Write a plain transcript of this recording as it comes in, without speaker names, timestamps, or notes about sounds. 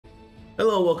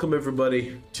Hello, welcome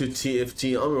everybody to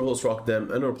TFT. I'm your host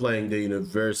Rockdem and we're playing the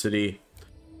University.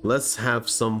 Let's have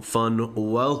some fun.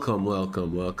 Welcome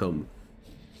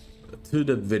to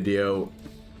the video.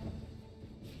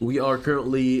 We are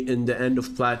currently in the end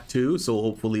of Plat 2, so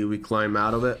hopefully we climb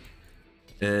out of it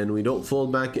and we don't fall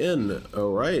back in.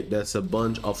 Alright, that's a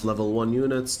bunch of level 1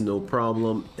 units, no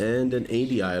problem, and an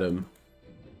 80 item.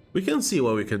 We can see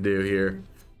what we can do here.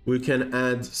 We can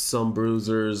add some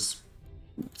bruisers.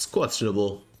 It's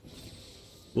questionable.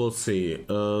 We'll see.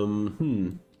 For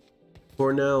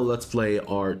now, let's play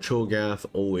our Cho'Gath.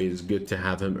 Always good to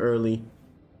have him early.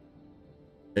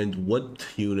 And what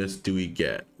units do we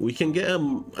get? We can get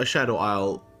a Shadow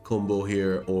Isle combo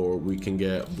here, or we can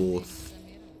get both.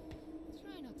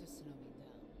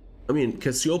 I mean,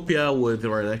 Cassiopeia with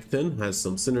Renekton has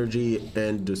some synergy,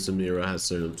 and Dulcimera has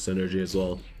some synergy as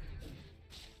well.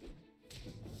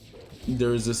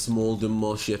 There's a small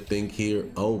Demotia thing here.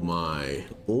 Oh my.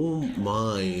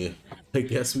 I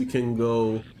guess we can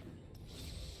go.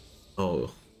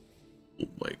 Oh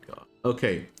my god.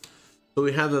 Okay. So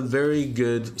we have a very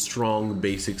good, strong,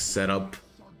 basic setup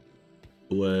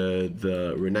with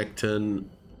Renekton,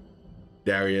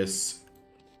 Darius,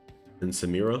 and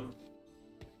Samira.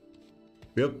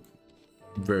 Yep.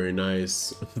 Very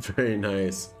nice. Very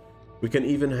nice. We can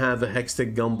even have a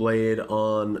Hextech Gunblade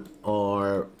on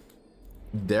our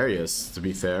Darius, to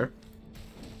be fair.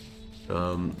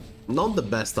 Not the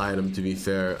best item, to be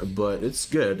fair, but it's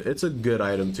good. It's a good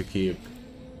item to keep.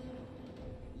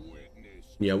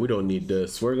 Yeah, we don't need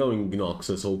this. We're going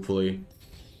Noxus, hopefully.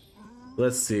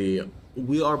 Let's see.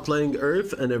 We are playing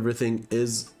Earth and everything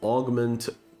is Augment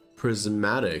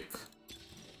Prismatic.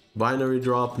 Binary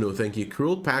drop, no thank you.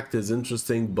 Cruel Pact is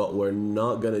interesting, but we're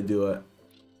not gonna do it.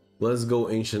 Let's go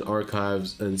Ancient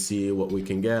Archives and see what we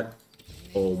can get.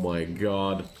 Oh my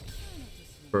god.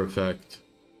 Perfect.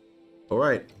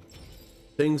 Alright.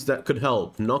 Things that could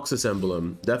help. Noxus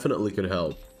Emblem. Definitely could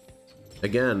help.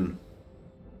 Again.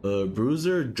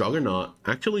 Bruiser, Juggernaut.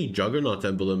 Actually, Juggernaut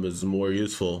Emblem is more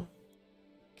useful.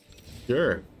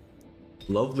 Sure.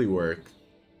 Lovely work.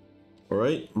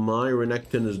 Alright. My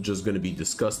Renekton is just going to be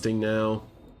disgusting now.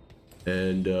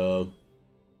 And,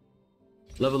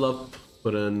 level up.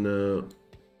 Put in,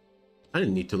 I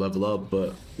didn't need to level up,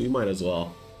 but we might as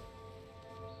well.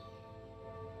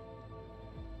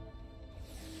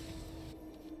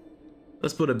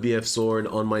 Let's put a BF sword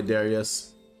on my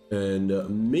Darius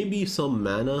and maybe some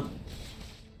mana.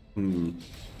 On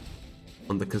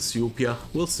the Cassiopeia,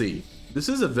 we'll see. This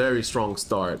is a very strong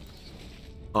start.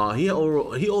 He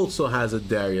also has a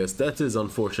Darius. That is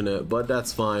unfortunate, but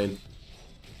that's fine.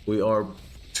 We are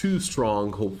too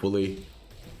strong, hopefully.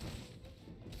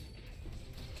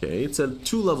 Okay, it's a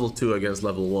 2 level 2 against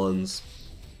level 1s.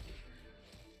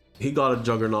 He got a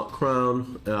Juggernaut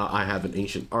Crown. I have an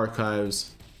Ancient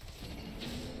Archives.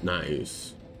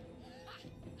 Nice.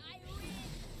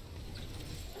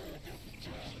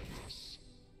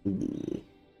 Ooh.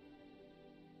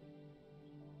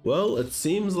 Well, it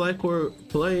seems like we're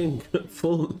playing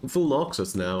full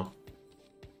Noxus now.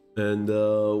 And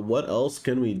what else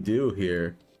can we do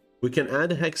here? We can add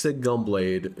Hextech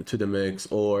Gunblade to the mix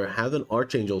or have an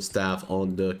Archangel Staff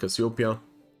on the Cassiopeia.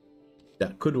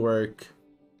 That could work.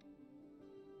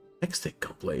 Hextech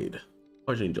Gunblade.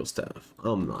 Archangel Staff.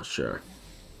 I'm not sure.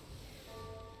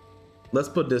 Let's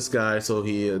put this guy so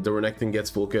the Renekton gets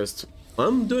focused.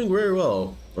 I'm doing very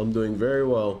well. I'm doing very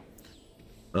well.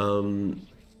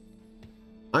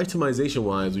 Itemization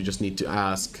wise, we just need to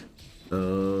ask.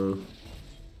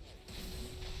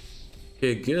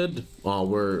 Okay, good. Oh,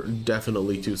 we're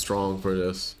definitely too strong for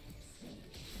this.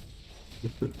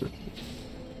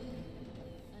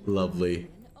 Lovely.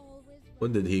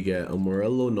 What did he get? A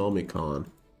Morello Nomicon.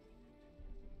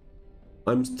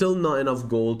 I'm still not enough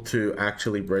gold to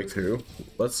actually break through.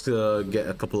 Let's get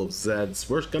a couple of Zeds.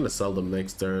 We're gonna sell them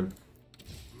next turn.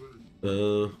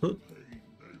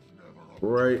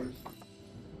 Right.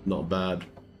 Not bad.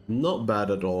 Not bad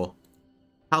at all.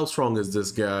 How strong is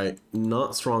this guy?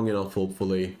 Not strong enough,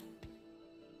 hopefully.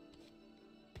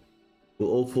 We'll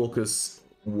all focus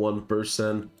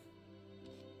 1%.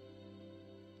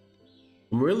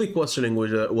 I'm really questioning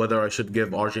whether I should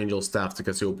give Archangel Staff to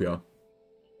Cassiopeia.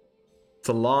 It's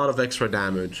a lot of extra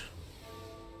damage.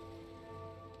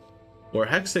 Or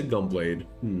Hextech Gunblade.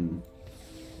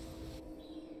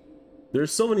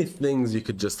 There's so many things you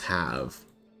could just have.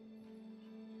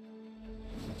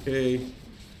 Okay.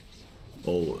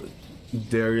 Oh,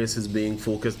 Darius is being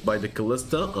focused by the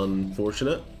Callista.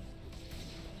 Unfortunate.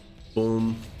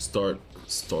 Boom. Start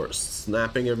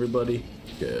snapping everybody.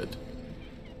 Good.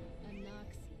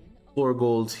 4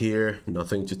 gold here.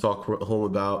 Nothing to talk home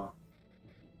about.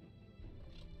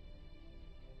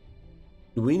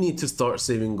 We need to start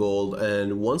saving gold,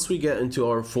 and once we get into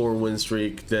our 4-win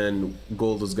streak, then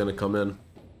gold is gonna come in.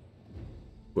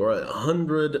 We're at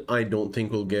 100. I don't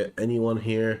think we'll get anyone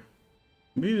here.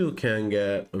 Maybe we can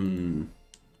get...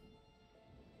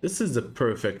 This is the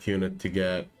perfect unit to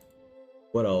get.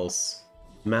 What else?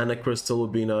 Mana Crystal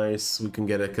would be nice. We can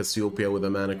get a Cassiopeia with a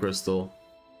Mana Crystal.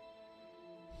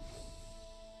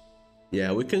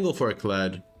 Yeah, we can go for a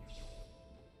Kled.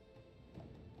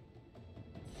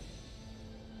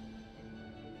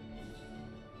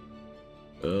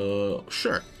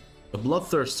 Sure. A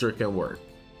Bloodthirster can work.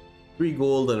 3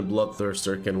 gold and a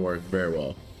Bloodthirster can work very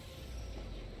well.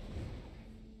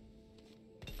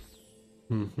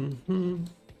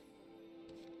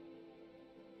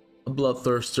 A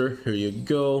Bloodthirster, here you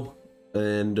go.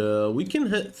 And we can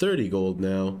hit 30 gold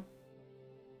now.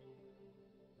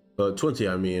 20,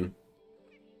 I mean.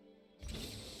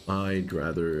 I'd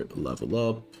rather level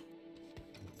up.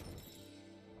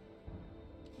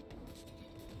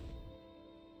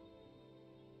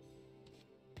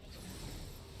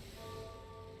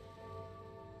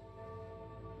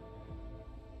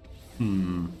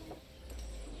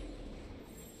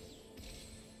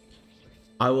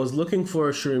 I was looking for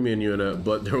a Shurimian unit,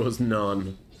 but there was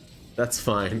none. That's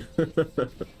fine.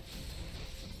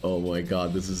 Oh my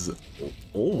god, this is...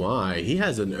 Oh my, he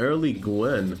has an early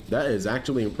Gwen. That is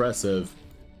actually impressive.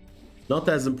 Not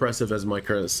as impressive as my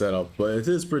current setup, but it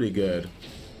is pretty good.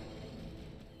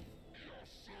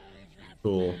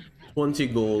 Cool. 20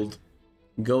 gold.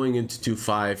 Going into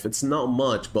 2-5. It's not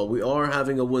much, but we are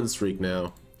having a win streak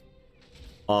now.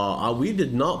 We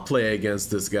did not play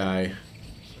against this guy.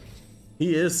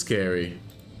 He is scary.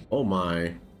 Oh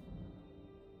my.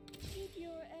 Keep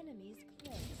your enemies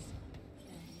close.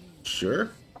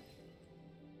 Sure.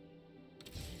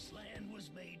 This land was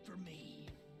made for me,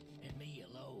 and me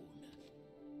alone.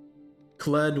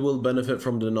 Kled will benefit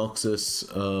from the Noxus.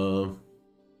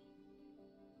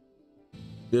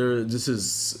 This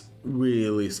is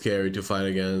really scary to fight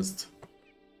against.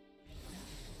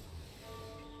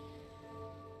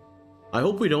 I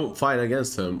hope we don't fight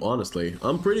against him, honestly.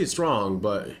 I'm pretty strong,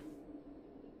 but...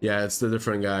 Yeah, it's the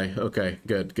different guy. Okay,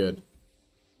 good, good.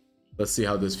 Let's see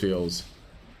how this feels.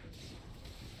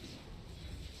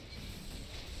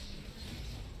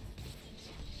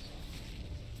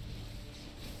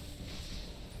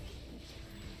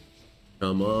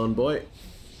 Come on, boy.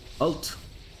 Ult.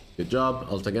 Good job.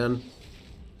 Ult again.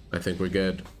 I think we're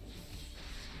good.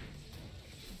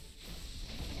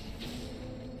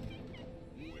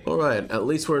 Alright, at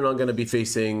least we're not gonna be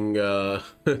facing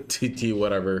TT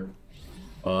whatever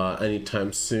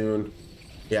anytime soon.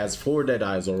 He has 4 dead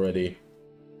eyes already.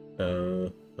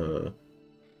 You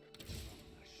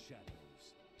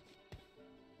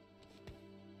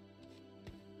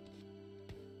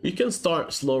can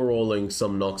start slow rolling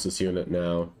some Noxus unit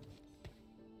now.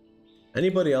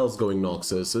 Anybody else going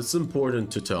Noxus? It's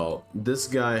important to tell. This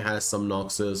guy has some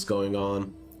Noxus going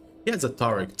on. He has a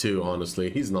Taric too,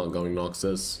 honestly. He's not going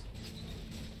Noxus.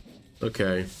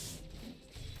 Okay.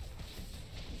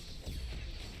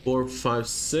 4, 5,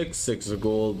 6. 6 of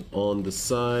gold on the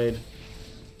side.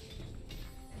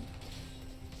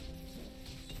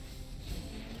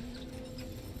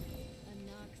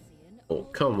 Oh,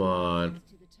 come on.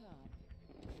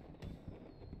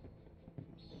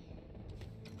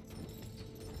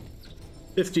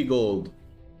 50 gold.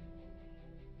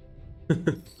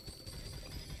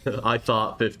 I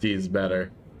thought 50 is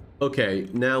better. Okay,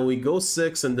 now we go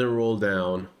 6 and then roll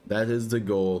down. That is the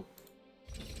goal.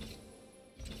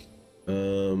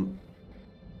 How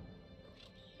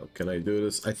can I do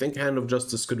this? I think Hand of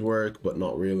Justice could work, but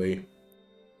not really.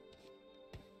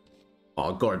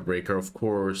 Oh, Guard Breaker, of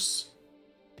course.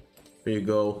 Here you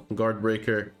go, Guard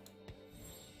Breaker.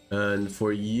 And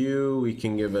for you, we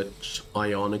can give it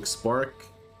Ionic Spark.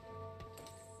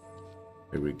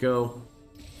 Here we go.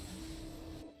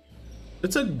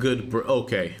 It's a good...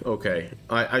 Okay, okay.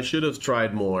 I should have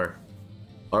tried more.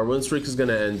 Our win streak is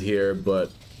gonna end here, but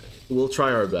we'll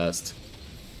try our best.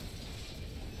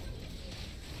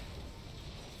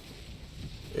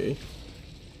 Okay.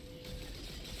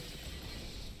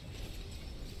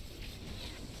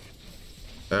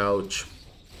 Ouch.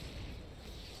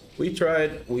 We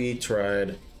tried, we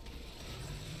tried.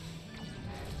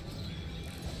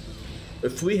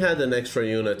 If we had an extra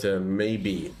unit,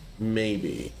 maybe.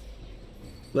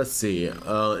 Let's see.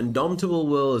 Indomitable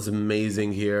Will is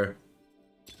amazing here.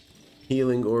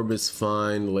 Healing Orb is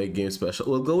fine. Late game special.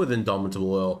 We'll go with Indomitable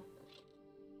Will.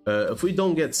 If we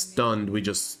don't get stunned, we're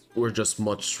just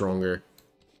much stronger.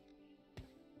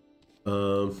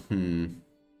 This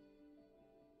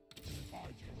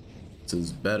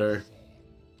is better.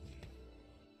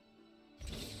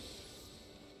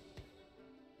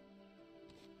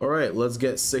 Alright, let's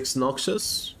get 6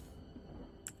 Noxus.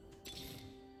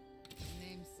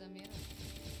 Name's Samira.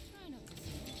 Try not to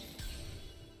say.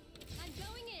 I'm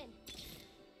going in.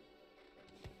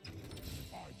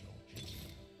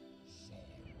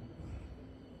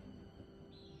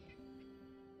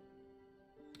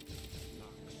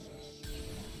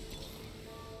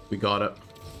 We got it. For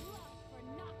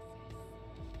Noxus.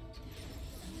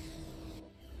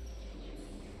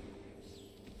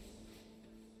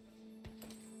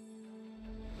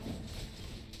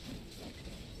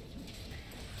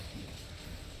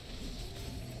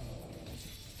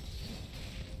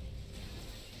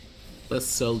 Let's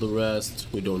sell the rest.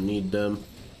 We don't need them.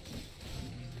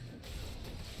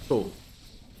 Oh.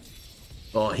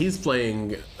 Oh, he's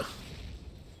playing.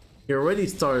 He already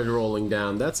started rolling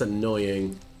down. That's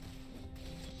annoying.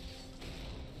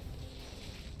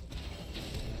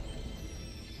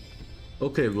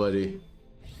 Okay, buddy.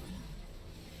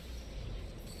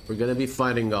 We're gonna be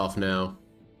fighting off now.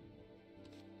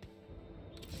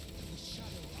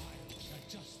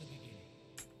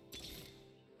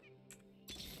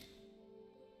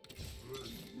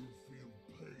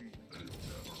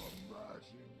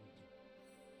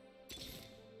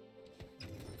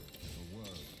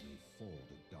 For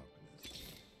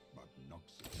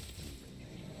Noxus.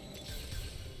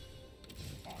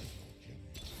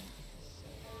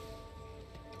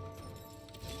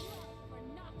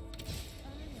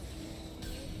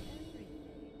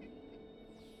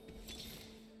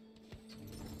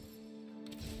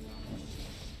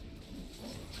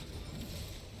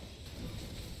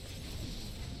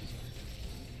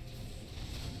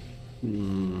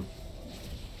 Everything.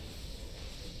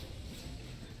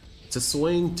 It's a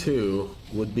swing too.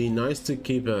 Would be nice to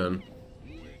keep in.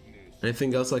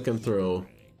 Anything else I can throw?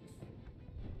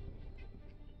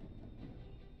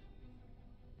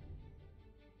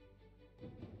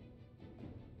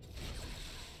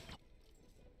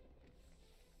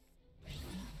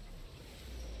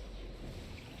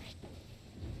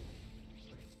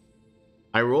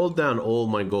 I rolled down all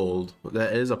my gold.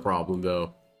 That is a problem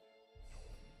though.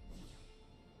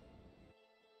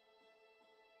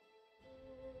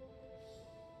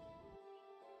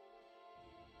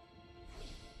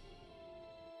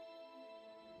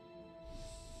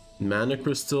 Mana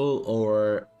crystal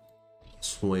or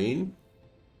Swain?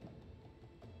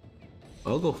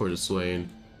 I'll go for the Swain.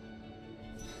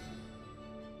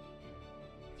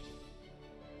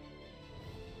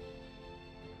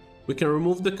 We can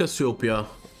remove the Cassiopeia,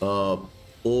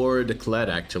 or the Kled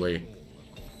actually.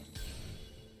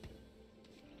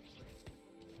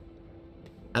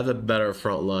 Have a better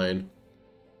front line.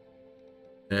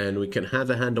 And we can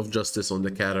have a Hand of Justice on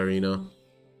the Katarina.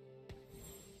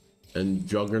 And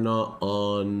Juggernaut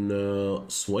on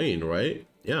Swain, right?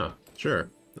 Yeah, sure.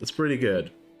 That's pretty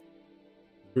good.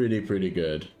 Pretty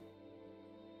good.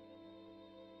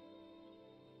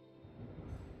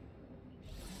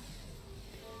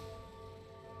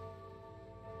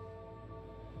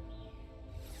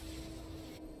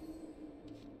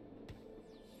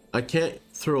 I can't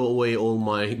throw away all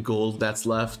my gold that's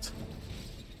left.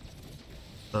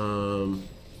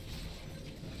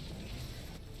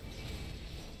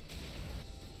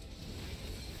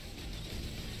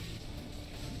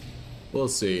 We'll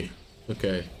see.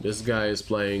 Okay, this guy is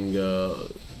playing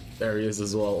areas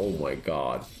as well. Oh my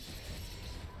god.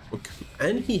 Okay.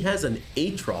 And he has an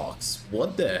Aatrox.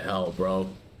 What the hell, bro?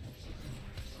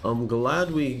 I'm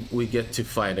glad we get to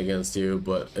fight against you,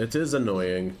 but it is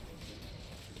annoying.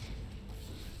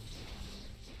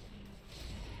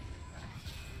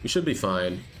 We should be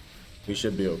fine. We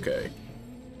should be okay.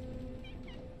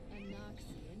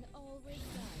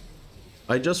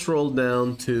 I just rolled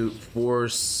down to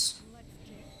force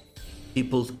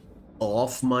people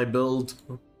off my build.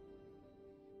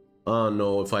 Oh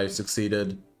no, if I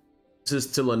succeeded. This is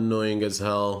still annoying as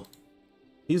hell.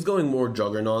 He's going more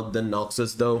Juggernaut than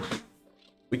Noxus though.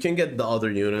 We can get the other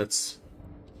units.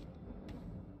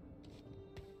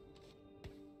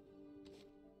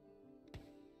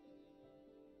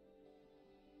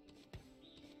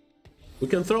 We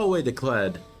can throw away the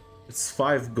Kled. It's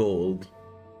 5 gold.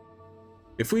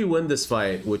 If we win this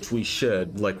fight, which we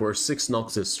should, like we're 6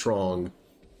 Noxus strong,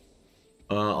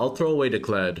 I'll throw away the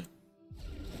Kled.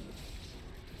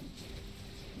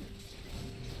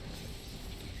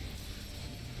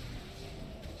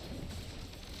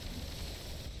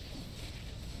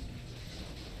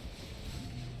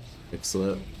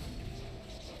 Excellent.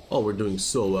 Oh, we're doing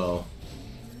so well.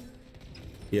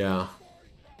 Yeah.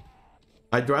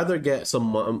 I'd rather get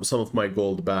some of my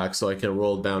gold back so I can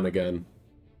roll down again.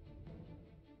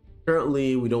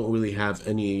 Currently, we don't really have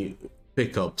any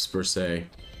pickups per se.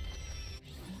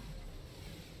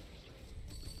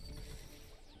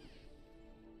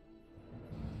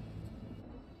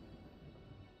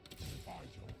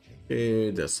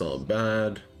 Okay, that's not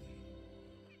bad.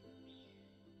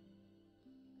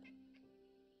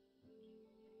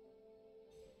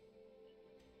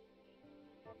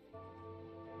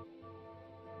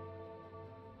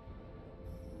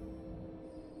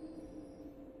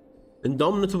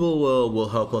 Indomitable will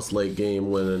help us late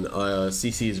game when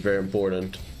CC is very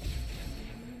important.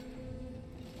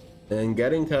 And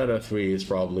getting Kata 3 is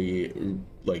probably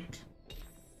like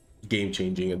game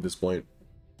changing at this point.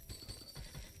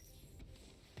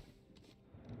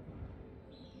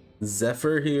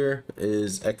 Zephyr here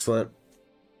is excellent.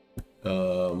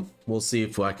 We'll see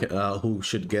if I can who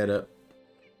should get it.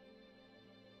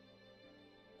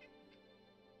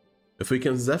 If we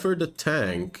can Zephyr the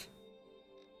tank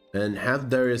and have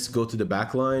Darius go to the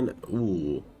back line,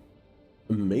 ooh,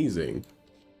 amazing.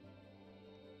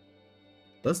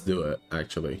 Let's do it,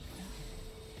 actually.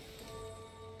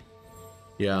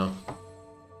 Yeah.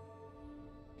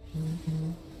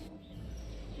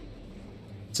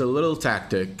 It's a little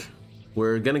tactic.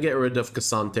 We're gonna get rid of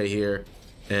Cassante here.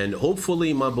 And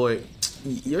hopefully, my boy,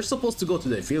 you're supposed to go to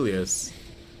the Aphelios.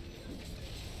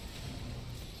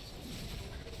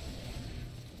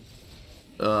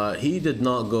 He did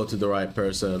not go to the right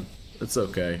person. It's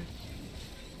okay.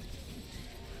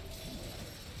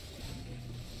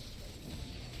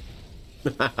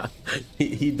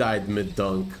 he died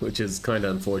mid-dunk, which is kind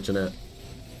of unfortunate.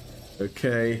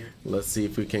 Okay, let's see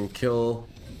if we can kill.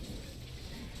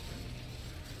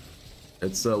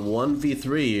 It's a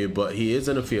 1v3, but he is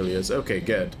an Aphelios. Okay,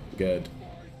 good, good.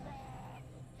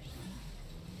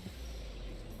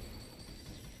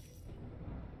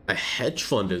 A hedge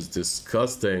fund is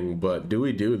disgusting, but do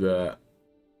we do that?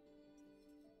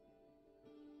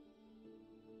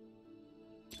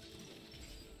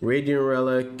 Radiant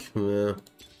Relic,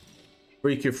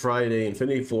 Freaky Friday,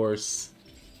 Infinity Force.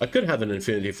 I could have an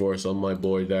Infinity Force on my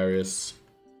boy Darius.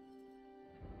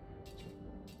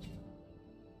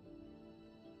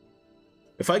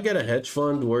 If I get a hedge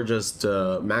fund, we're just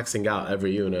maxing out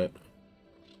every unit.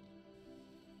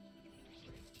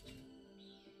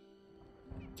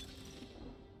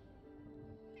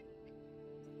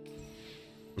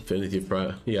 Infinity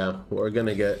Prime, yeah, we're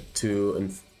gonna get two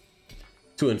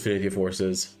Infinity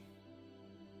Forces.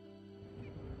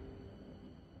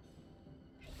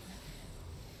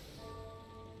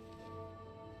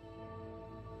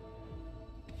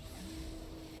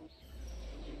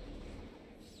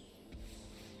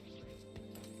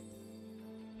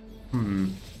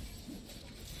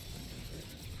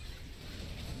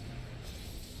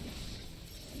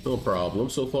 No problem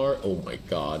so far. Oh my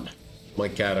god. My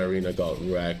Katarina got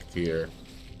wrecked here.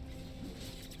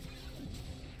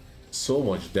 So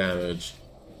much damage.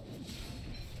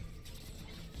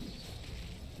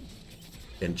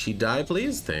 Can she die,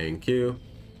 please? Thank you.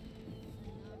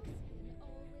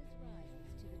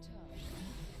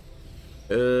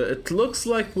 It looks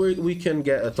like we can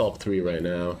get a top 3 right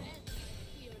now.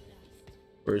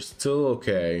 We're still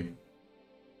okay.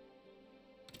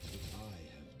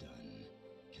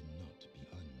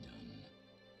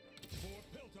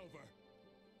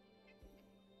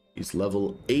 He's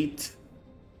level 8.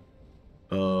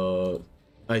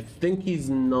 I think he's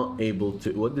not able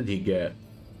to. What did he get?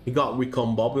 He got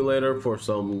Recombobulator for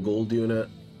some gold unit.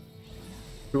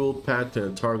 Cruel Pact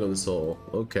and a Targon Soul.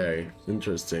 Okay,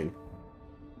 interesting.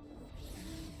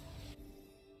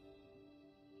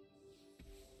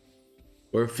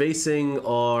 We're facing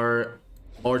our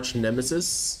arch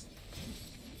nemesis.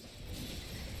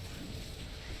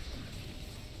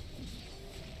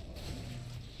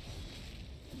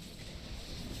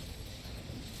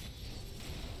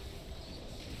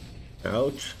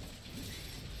 Ouch.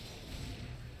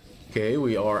 Okay,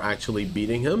 we are actually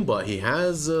beating him, but he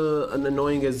has an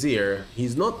annoying Azir.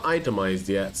 He's not itemized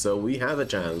yet, so we have a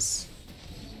chance.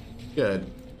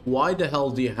 Good. Why the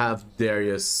hell do you have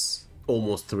Darius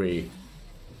almost 3?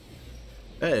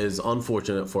 That is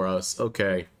unfortunate for us.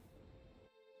 Okay.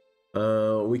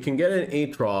 We can get an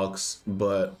Aatrox,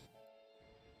 but...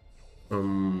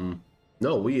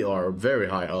 no, we are very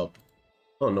high up.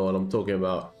 I don't know what I'm talking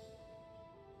about.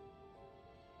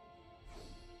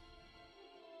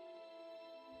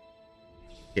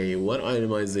 Okay, what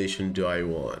itemization do I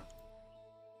want?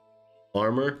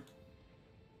 Armor?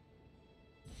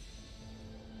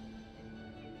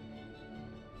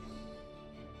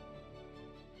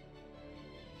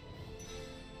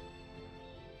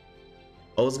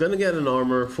 I was gonna get an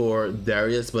armor for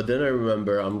Darius, but then I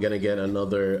remember I'm gonna get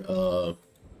another, what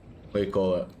do you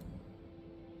call it?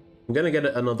 I'm gonna get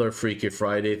another Freaky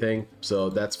Friday thing, so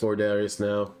that's for Darius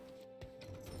now.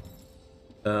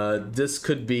 This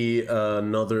could be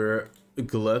another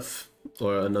glyph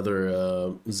or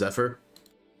another Zephyr.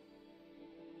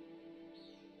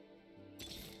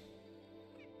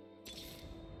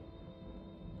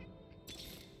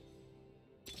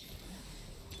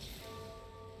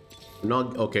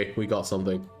 Not okay, we got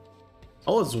something.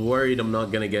 I was worried I'm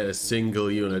not gonna get a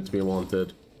single unit we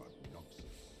wanted.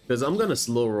 Because I'm gonna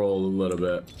slow roll a little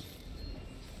bit.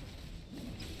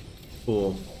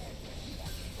 Cool.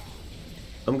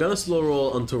 I'm gonna slow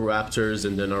roll onto Raptors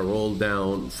and then I roll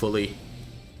down fully.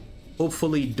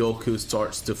 Hopefully Doku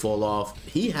starts to fall off.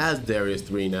 He has Darius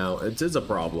 3 now. It is a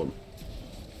problem.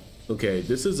 Okay,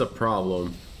 this is a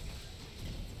problem.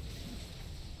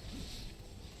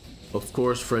 Of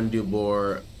course, Friend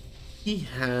Dubor, he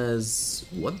has...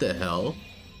 what the hell?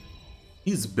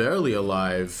 He's barely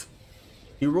alive.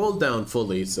 He rolled down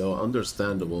fully, so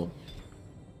understandable.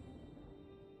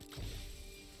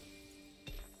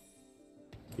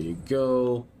 Here you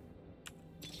go.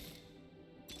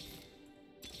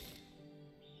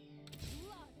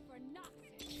 Blood for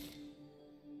Noxus.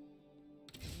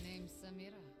 Name's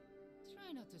Samira.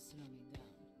 Try not to slow me down.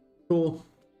 Cool.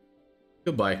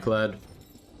 Goodbye, Clad.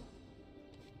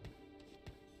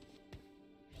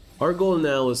 Our goal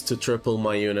now is to triple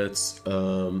my units.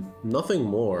 Nothing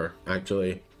more,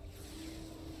 actually.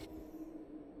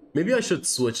 Maybe I should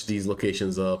switch these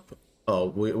locations up. Oh,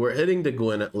 we're hitting the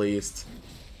Gwyn at least.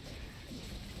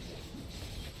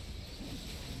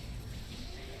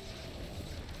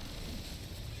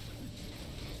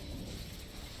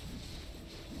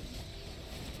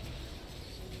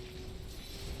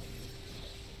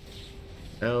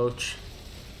 Ouch.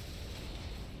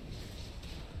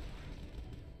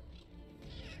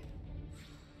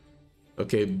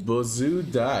 Okay, Bozu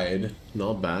died.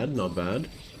 Not bad, not bad.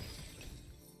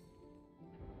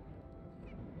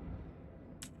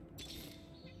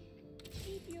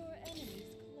 Keep your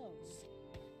enemies close,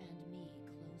 and me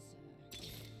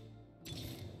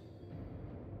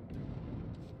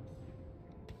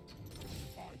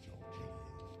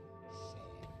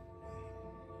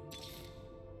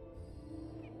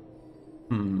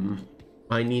closer.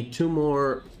 I need 2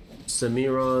 more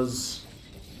Samiras,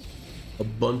 a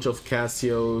bunch of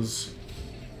Cassios.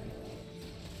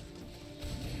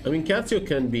 I mean, Cassio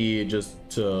can be just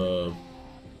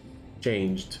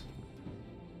changed.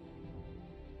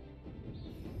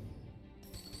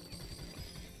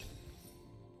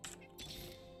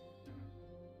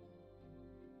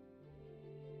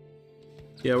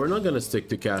 Yeah, we're not gonna stick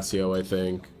to Cassio, I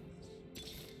think.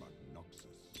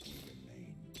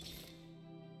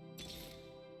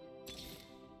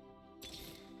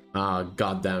 Ah,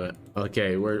 god damn it.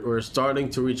 Okay, we're starting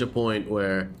to reach a point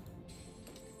where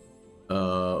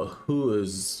who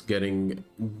is getting...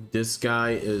 this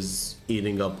guy is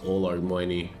eating up all our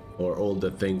money or all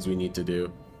the things we need to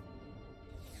do.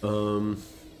 Gonna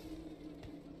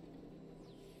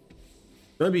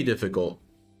be difficult.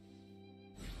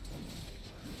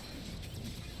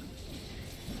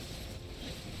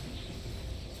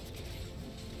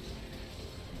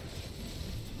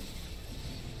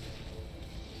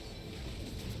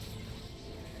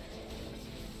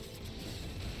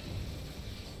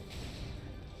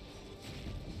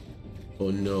 Oh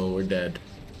no, we're dead.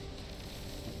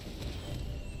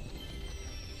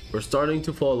 We're starting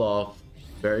to fall off,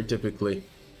 very typically.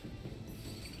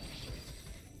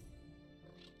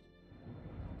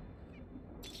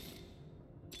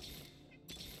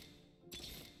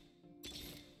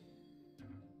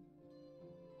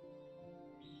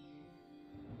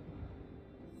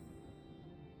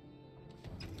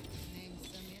 Name's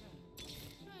Samira.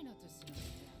 Try not to slow me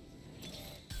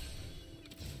down.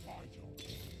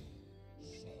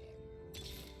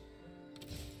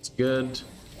 It's good.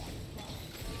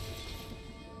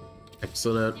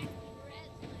 Excellent.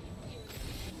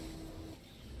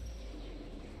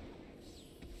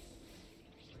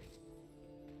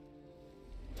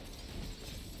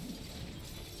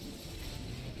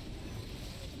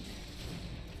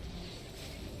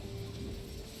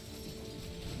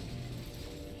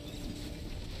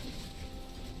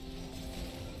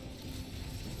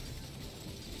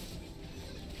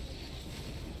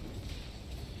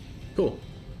 Cool.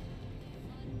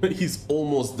 He's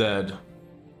almost dead.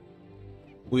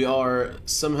 We are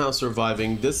somehow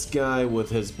surviving. This guy with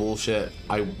his bullshit,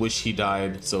 I wish he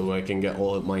died so I can get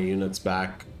all of my units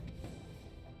back.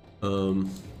 What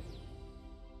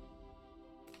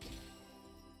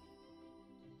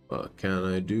can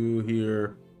I do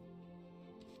here?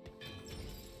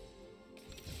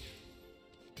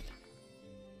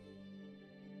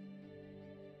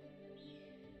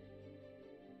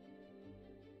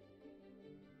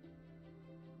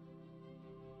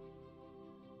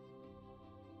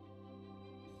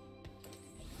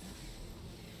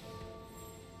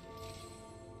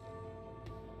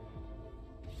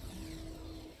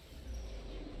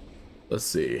 Let's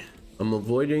see. I'm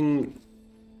avoiding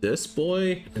this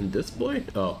boy and this boy.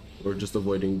 Oh, we're just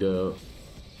avoiding the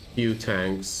few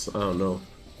tanks. I don't know.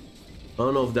 I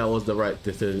don't know if that was the right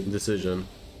decision.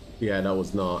 Yeah, that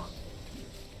was not.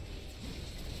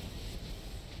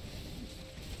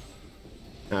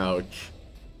 Ouch.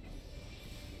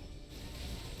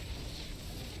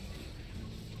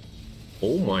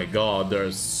 Oh my god,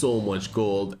 there's so much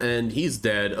gold. And he's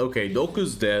dead. Okay,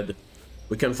 Doku's dead.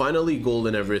 We can finally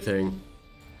golden everything.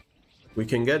 We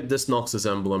can get this Noxus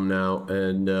emblem now.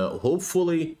 And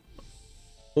hopefully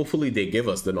they give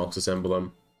us the Noxus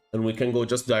emblem. And we can go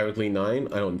just directly 9?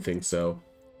 I don't think so.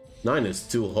 9 is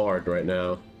too hard right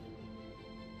now.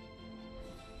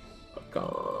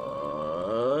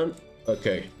 Gone.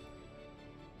 Okay.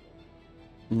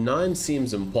 9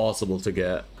 seems impossible to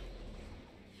get.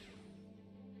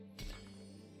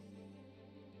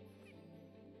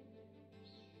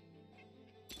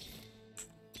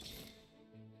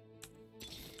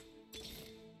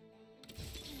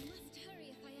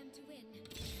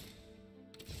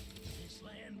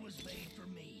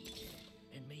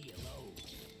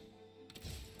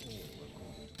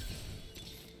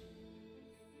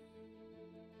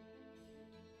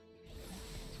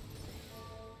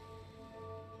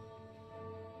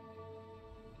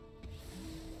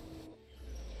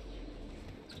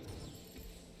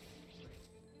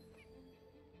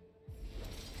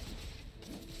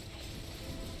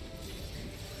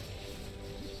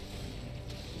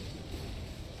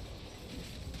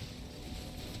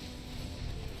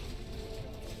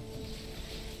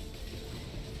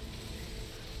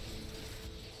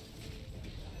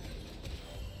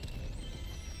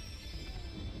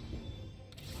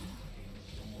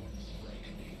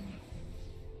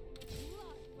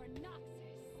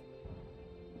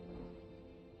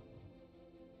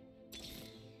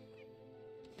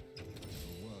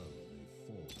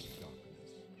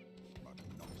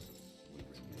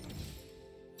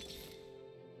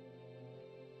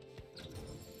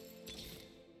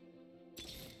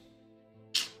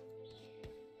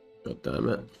 God damn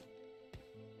it.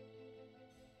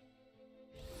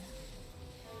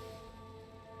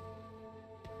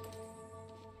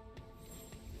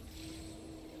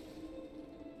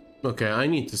 Okay, I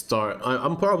need to start.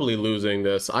 I'm probably losing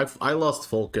this. I lost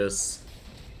focus.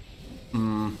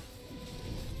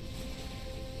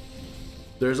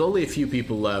 There's only a few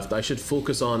people left. I should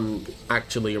focus on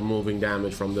actually removing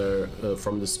damage from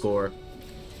the score,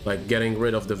 like getting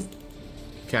rid of the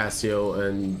Casio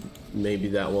and maybe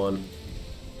that one.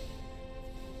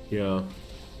 Yeah.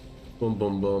 Boom,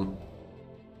 boom, boom.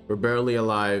 We're barely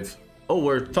alive. Oh,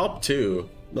 we're top 2.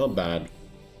 Not bad.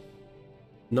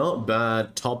 Not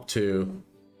bad. Top 2.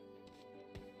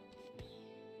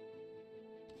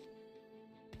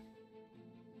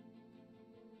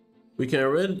 We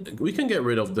can get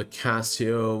rid of the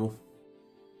Casio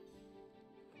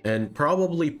and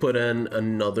probably put in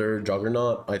another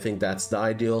Juggernaut. I think that's the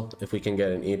ideal. If we can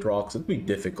get an 8 rocks, it'd be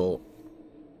difficult.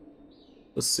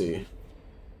 Let's see.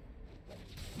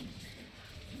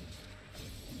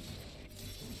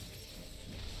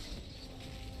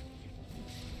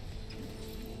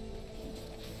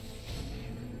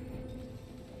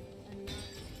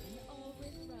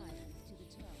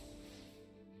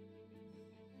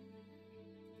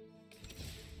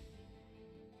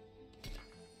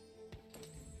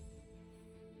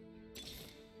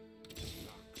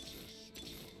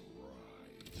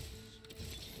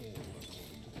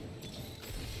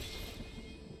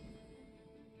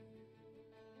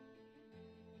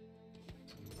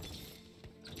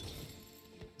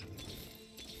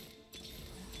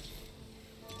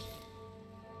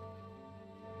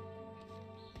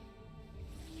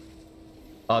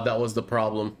 That was the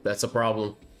problem. That's a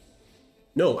problem.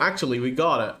 No, actually, we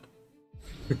got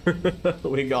it.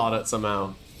 We got it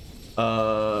somehow.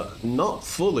 Not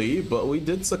fully, but we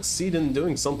did succeed in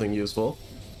doing something useful.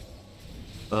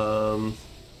 We're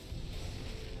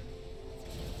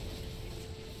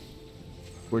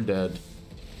dead.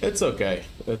 It's okay.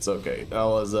 It's okay. That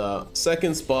was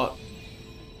second spot.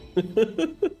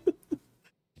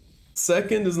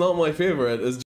 Second is not my favorite. It's